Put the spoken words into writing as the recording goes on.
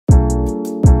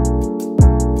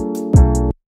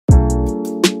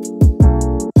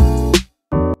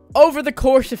over the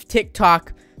course of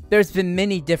TikTok, there's been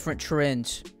many different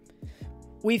trends.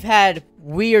 We've had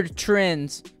weird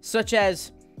trends, such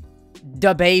as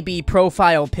the baby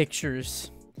profile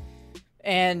pictures,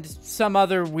 and some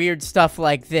other weird stuff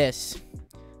like this.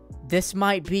 This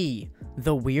might be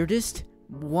the weirdest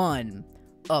one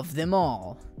of them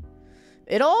all.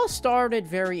 It all started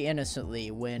very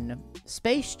innocently when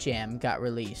Space Jam got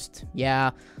released.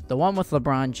 Yeah, the one with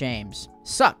LeBron James.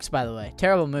 Sucks, by the way.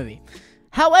 Terrible movie.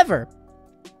 However,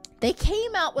 they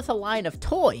came out with a line of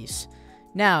toys.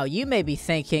 Now, you may be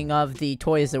thinking of the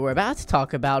toys that we're about to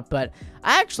talk about, but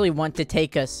I actually want to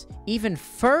take us even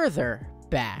further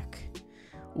back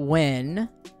when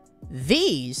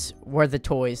these were the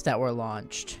toys that were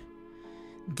launched.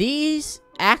 These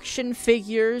action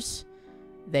figures,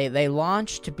 they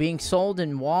launched being sold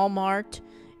in Walmart,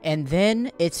 and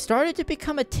then it started to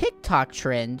become a TikTok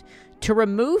trend to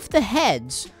remove the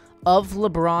heads of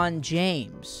LeBron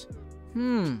James.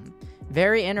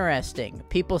 Very interesting.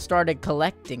 People started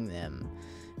collecting them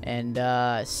and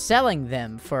selling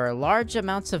them for large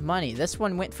amounts of money. This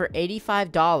one went for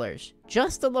 $85.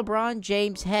 Just the LeBron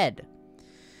James head.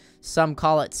 Some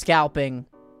call it scalping.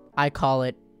 I call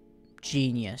it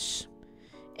genius.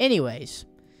 Anyways,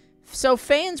 so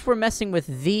fans were messing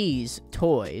with these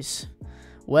toys.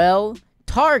 Well,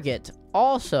 Target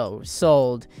also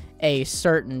sold a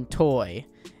certain toy.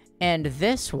 And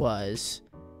this was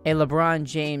a LeBron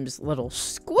James little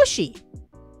squishy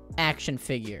action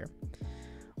figure.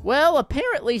 Well,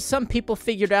 apparently some people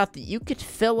figured out that you could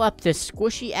fill up this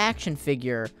squishy action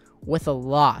figure with a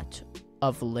lot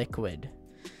of liquid.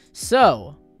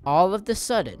 So, all of a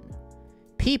sudden,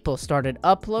 people started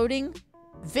uploading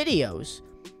videos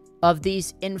of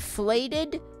these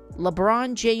inflated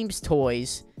LeBron James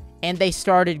toys, and they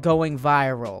started going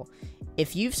viral.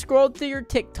 If you've scrolled through your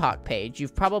TikTok page,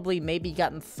 you've probably maybe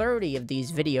gotten 30 of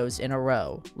these videos in a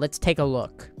row. Let's take a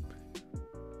look.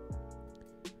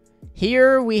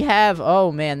 Here we have,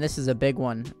 oh man, this is a big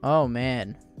one. Oh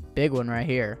man, big one right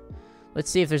here. Let's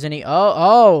see if there's any,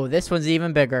 oh, this one's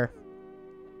even bigger.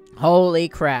 Holy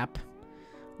crap.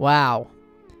 Wow.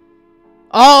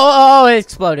 Oh, it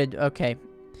exploded. Okay.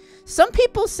 Some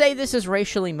people say this is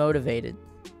racially motivated.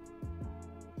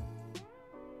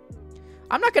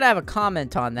 I'm not going to have a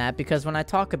comment on that because when I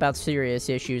talk about serious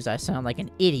issues, I sound like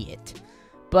an idiot.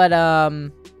 But,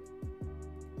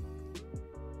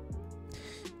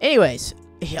 anyways.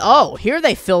 Oh, here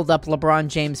they filled up LeBron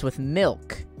James with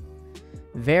milk.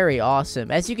 Very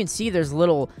awesome. As you can see, there's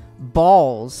little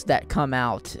balls that come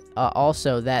out.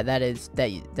 Also, that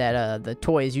the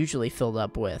toy is usually filled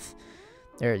up with.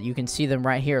 There, you can see them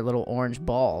right here, little orange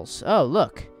balls. Oh,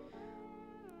 look.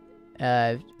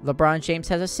 LeBron James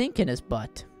has a sink in his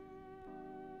butt.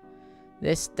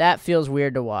 That feels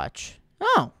weird to watch.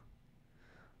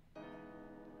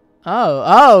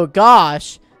 Oh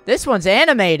gosh. This one's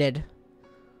animated.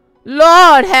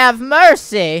 Lord have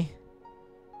mercy.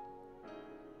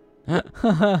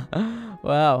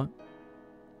 Wow.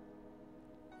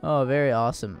 Oh, very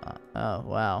awesome. Oh,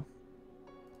 wow.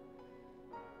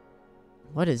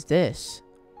 What is this?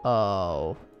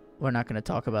 Oh, we're not going to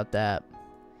talk about that.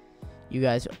 You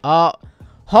guys, oh,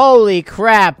 holy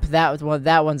crap, that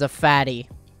one's a fatty.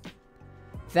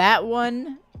 That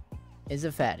one is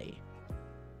a fatty.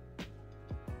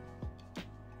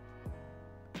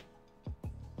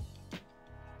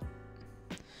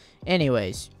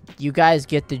 Anyways, you guys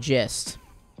get the gist.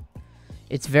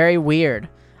 It's very weird.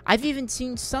 I've even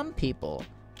seen some people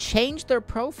change their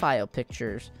profile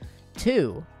pictures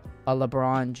to a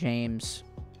LeBron James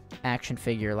action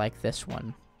figure like this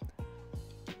one.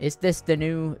 Is this the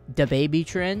new DaBaby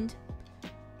trend?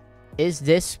 Is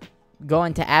this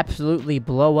going to absolutely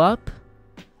blow up?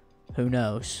 Who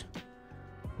knows?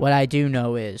 What I do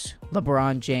know is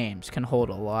LeBron James can hold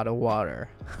a lot of water.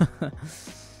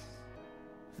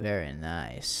 Very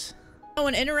nice. Oh,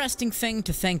 an interesting thing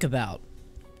to think about.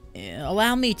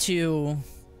 Allow me to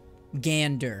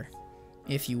gander,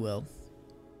 if you will.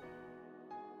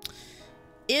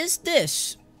 Is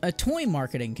this a toy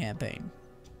marketing campaign?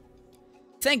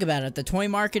 Think about it. The toy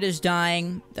market is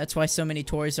dying. That's why so many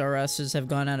Toys R Us's have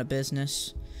gone out of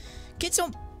business. Kids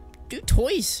don't do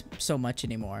toys so much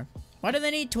anymore. Why do they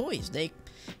need toys? They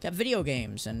got video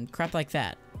games and crap like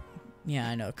that. Yeah,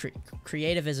 I know.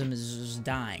 Creativism is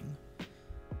dying.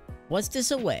 Was this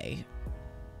a way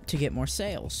to get more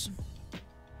sales?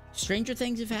 Stranger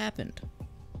things have happened.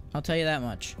 I'll tell you that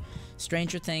much.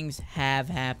 Stranger things have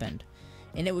happened.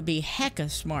 And it would be hecka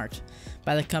smart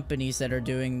by the companies that are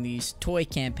doing these toy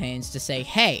campaigns to say,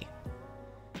 hey,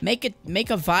 make a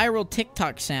viral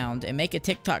TikTok sound and make a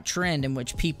TikTok trend in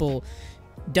which people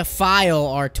defile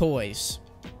our toys.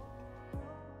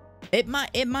 It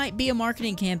might be a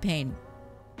marketing campaign.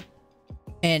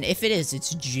 And if it is,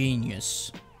 it's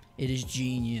genius. It is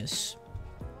genius,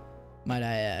 might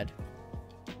I add.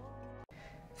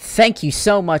 Thank you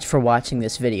so much for watching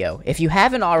this video. If you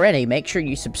haven't already, make sure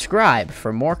you subscribe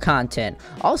for more content.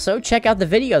 Also, check out the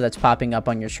video that's popping up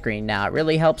on your screen now. It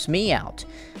really helps me out.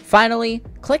 Finally,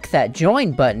 click that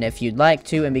join button if you'd like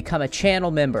to and become a channel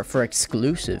member for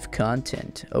exclusive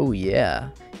content. Oh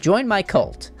yeah. Join my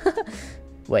cult.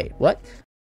 Wait, what?